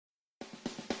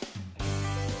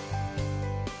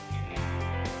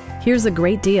Here's a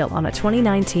great deal on a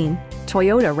 2019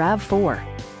 Toyota RAV4.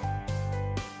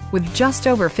 With just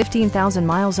over 15,000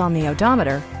 miles on the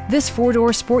odometer, this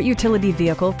four-door sport utility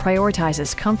vehicle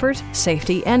prioritizes comfort,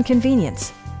 safety, and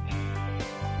convenience.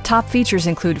 Top features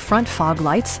include front fog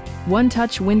lights,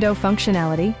 one-touch window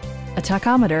functionality, a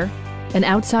tachometer, an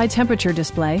outside temperature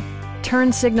display,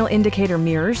 turn signal indicator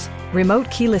mirrors,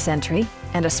 remote keyless entry,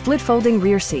 and a split-folding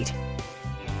rear seat.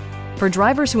 For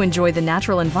drivers who enjoy the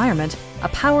natural environment, a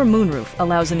power moonroof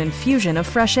allows an infusion of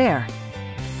fresh air.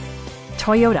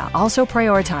 Toyota also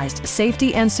prioritized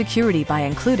safety and security by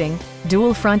including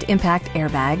dual front impact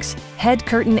airbags, head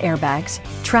curtain airbags,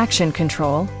 traction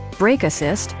control, brake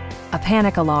assist, a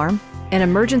panic alarm, an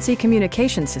emergency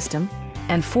communication system,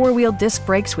 and four-wheel disc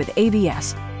brakes with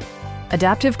ABS.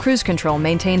 Adaptive Cruise Control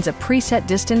maintains a preset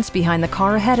distance behind the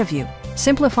car ahead of you,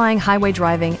 simplifying highway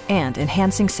driving and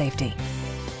enhancing safety.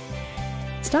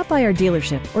 Stop by our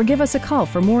dealership or give us a call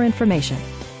for more information.